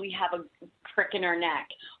chiropractor until we have a crick in our neck,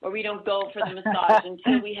 or we don't go for the massage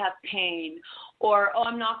until we have pain, or, oh,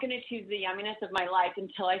 I'm not going to choose the yumminess of my life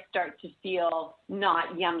until I start to feel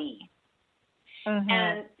not yummy.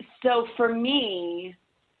 And so for me,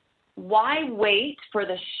 why wait for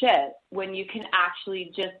the shit when you can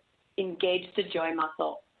actually just engage the joy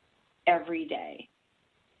muscle every day?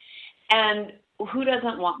 And who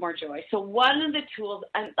doesn't want more joy? So one of the tools,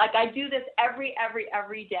 and like I do this every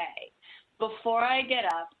day. Before I get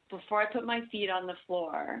up, before I put my feet on the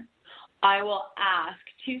floor, I will ask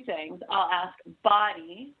two things. I'll ask,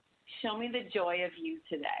 body, show me the joy of you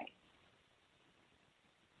today.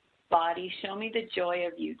 Body, show me the joy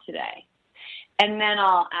of you today. And then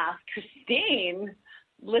I'll ask Christine,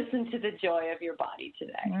 listen to the joy of your body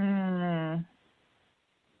today.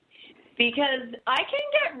 Because I'm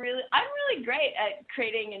really great at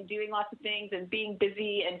creating and doing lots of things and being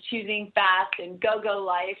busy and choosing fast and go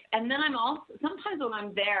life. And then I'm also, sometimes when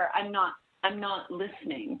I'm there, I'm not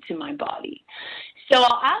listening to my body. So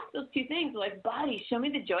I'll ask those two things, like, body, show me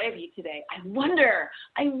the joy of you today. I wonder,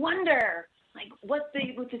 like, with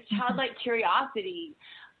this childlike curiosity,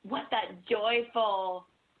 what that joyful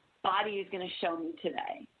body is going to show me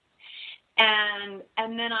today. And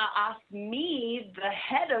then I'll ask me, the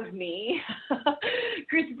head of me,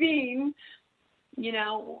 Christine, you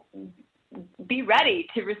know, be ready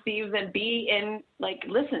to receive and be in, like,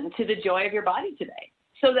 listen to the joy of your body today.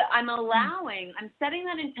 So that I'm setting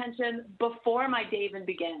that intention before my day even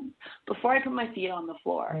begins, before I put my feet on the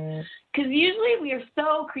floor. Because usually we are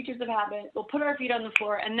so creatures of habit. We'll put our feet on the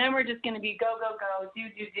floor, and then we're just going to be go, do.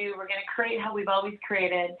 We're going to create how we've always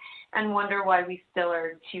created and wonder why we still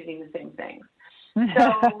are choosing the same things.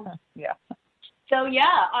 So,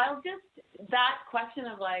 I'll just, that question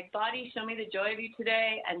of like, body, show me the joy of you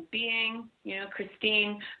today, and being, you know,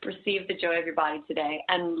 Christine, receive the joy of your body today,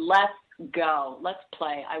 and let's go. Let's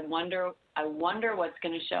play. I wonder what's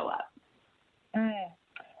going to show up.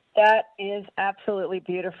 That is absolutely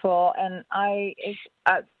beautiful. And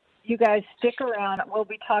you guys stick around. We'll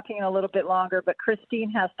be talking a little bit longer, but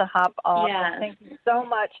Christine has to hop off. Yes. Thank you so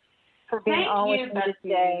much for being on with me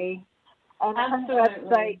today. And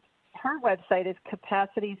her website is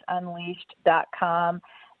capacities.unleashed.com.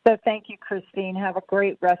 So thank you, Christine. Have a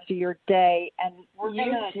great rest of your day. And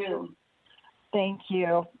you too. Thank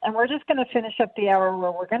you. And we're just going to finish up the hour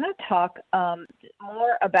where we're going to talk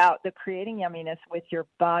more about the creating yumminess with your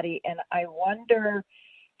body. And I wonder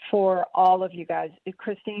for all of you guys,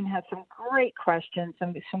 Christine has some great questions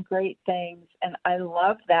and some great things. And I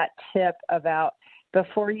love that tip about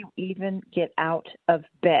before you even get out of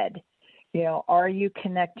bed, you know, are you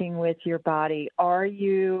connecting with your body? Are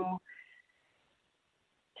you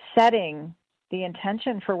setting the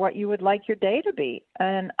intention for what you would like your day to be?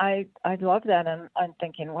 And I love that. And I'm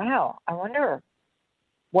thinking, wow, I wonder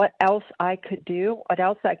what else I could do, what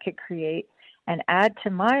else I could create. and add to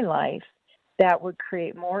my life that would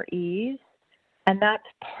create more ease. And that's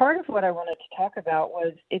part of what I wanted to talk about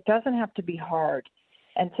was it doesn't have to be hard.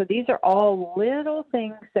 And so these are all little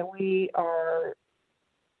things that we are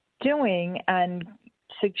doing and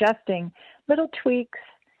suggesting, little tweaks.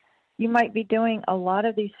 You might be doing a lot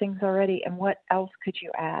of these things already, and what else could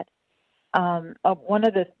you add? One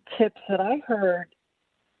of the tips that I heard,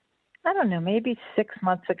 I don't know, maybe 6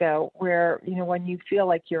 months ago, where, you know, when you feel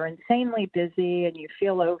like you're insanely busy and you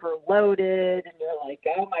feel overloaded and you're like,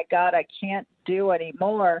 oh my God, I can't do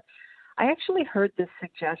anymore. I actually heard this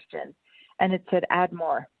suggestion, and it said, add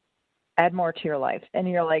more to your life. And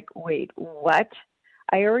you're like, wait, what?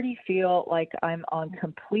 I already feel like I'm on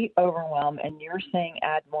complete overwhelm, and you're saying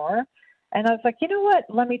add more. And I was like, you know what?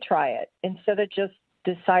 Let me try it. Instead of just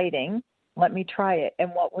deciding, let me try it.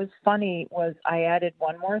 And what was funny was I added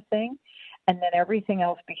one more thing, and then everything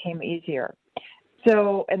else became easier.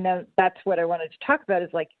 So, and then that's what I wanted to talk about is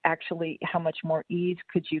like actually how much more ease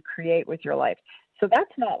could you create with your life? So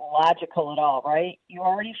that's not logical at all, right? You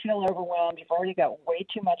already feel overwhelmed. You've already got way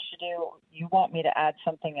too much to do. You want me to add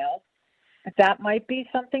something else? But that might be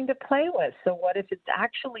something to play with. So what if it's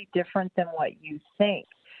actually different than what you think?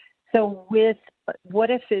 So what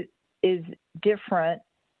if it is different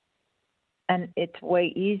and it's way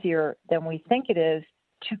easier than we think it is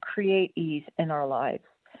to create ease in our lives,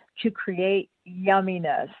 to create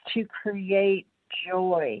yumminess, to create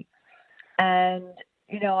joy? And,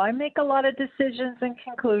 you know, I make a lot of decisions and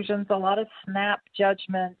conclusions, a lot of snap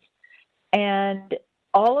judgments, and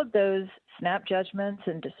all of those snap judgments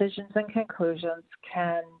and decisions and conclusions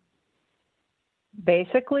can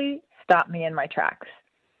basically stop me in my tracks.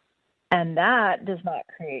 And that does not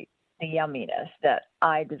create the yumminess that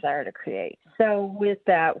I desire to create. So with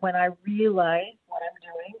that, when I realize what I'm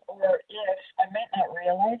doing, or if I might not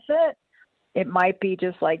realize it might be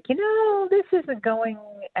just like, you know, this isn't going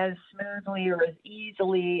as smoothly or as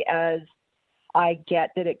easily as I get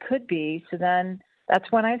that it could be. So then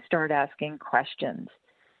that's when I start asking questions.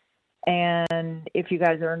 And if you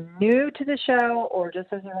guys are new to the show, or just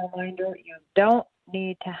as a reminder, you don't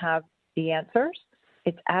need to have the answers.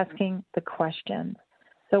 It's asking the questions.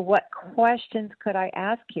 So what questions could I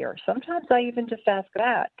ask here? Sometimes I even just ask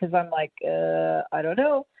that because I'm like, I don't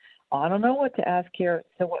know. I don't know what to ask here.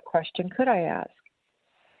 So what question could I ask?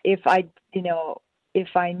 If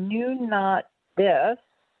I knew not this,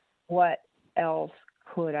 what else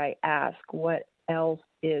could I ask? What else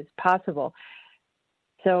is possible?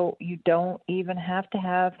 So you don't even have to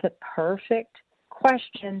have the perfect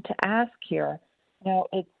question to ask here. You know,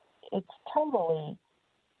 it's totally,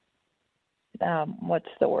 what's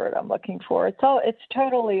the word I'm looking for? It's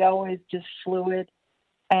totally always just fluid,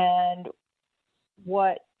 and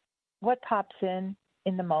what pops in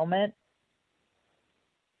the moment.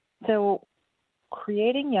 So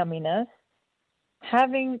creating yumminess,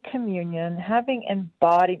 having communion, having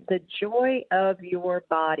embodied the joy of your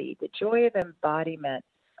body, the joy of embodiment,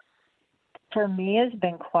 for me has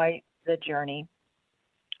been quite the journey.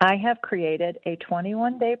 I have created a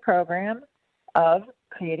 21-day program of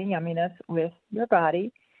creating yumminess with your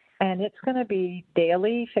body, and it's going to be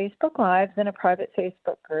daily Facebook Lives in a private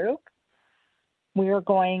Facebook group. We are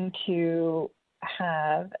going to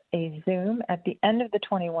have a Zoom at the end of the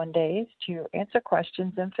 21 days to answer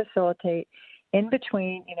questions and facilitate. In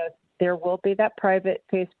between, you know, there will be that private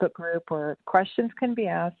Facebook group where questions can be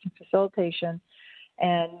asked and facilitation,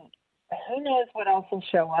 and who knows what else will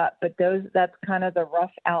show up, but that's kind of the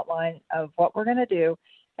rough outline of what we're going to do.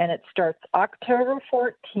 And it starts October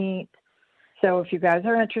 14th. So if you guys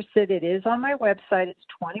are interested, it is on my website. It's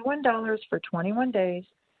 $21 for 21 days,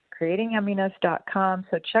 creatingyumminess.com.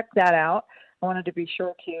 So check that out. I wanted to be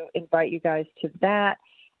sure to invite you guys to that.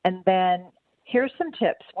 And then here's some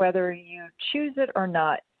tips, whether you choose it or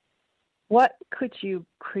not. What could you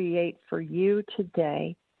create for you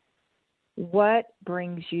today? What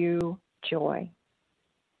brings you joy?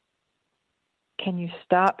 Can you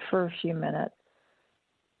stop for a few minutes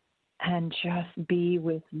and just be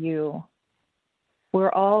with you?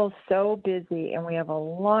 We're all so busy and we have a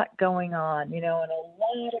lot going on, you know, and a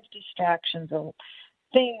lot of distractions and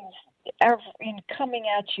things coming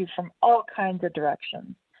at you from all kinds of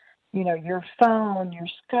directions. You know, your phone, your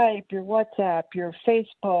Skype, your WhatsApp, your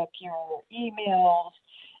Facebook, your emails,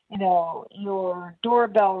 you know, your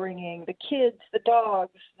doorbell ringing, the kids, the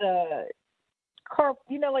dogs, the car,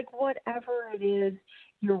 you know, like whatever it is,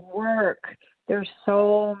 your work. There's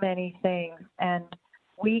so many things, and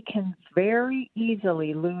we can very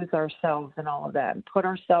easily lose ourselves in all of that and put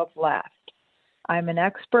ourselves last. I'm an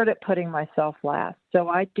expert at putting myself last, so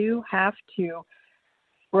I do have to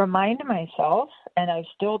remind myself, and I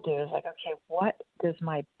still do, is like, okay, what does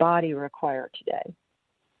my body require today?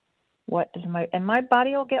 And my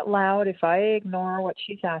body will get loud if I ignore what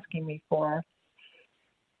she's asking me for.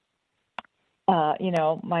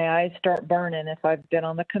 My eyes start burning if I've been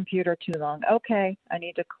on the computer too long. Okay, I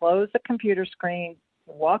need to close the computer screen,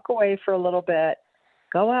 walk away for a little bit,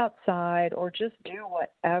 go outside, or just do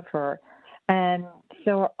whatever. And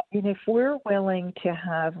so, if we're willing to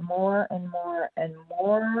have more and more and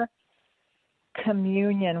more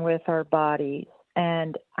communion with our bodies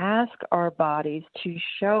and ask our bodies to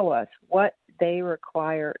show us what they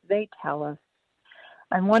require, they tell us.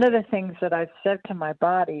 And one of the things that I've said to my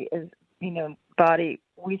body is, body,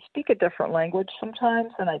 we speak a different language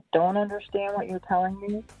sometimes, and I don't understand what you're telling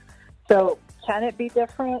me. So can it be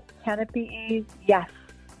different? Can it be ease? Yes.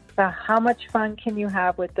 How much fun can you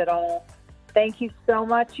have with it all? Thank you so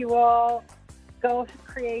much, you all. Go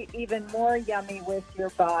create even more yummy with your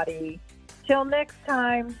body. Till next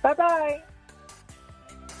time. Bye-bye.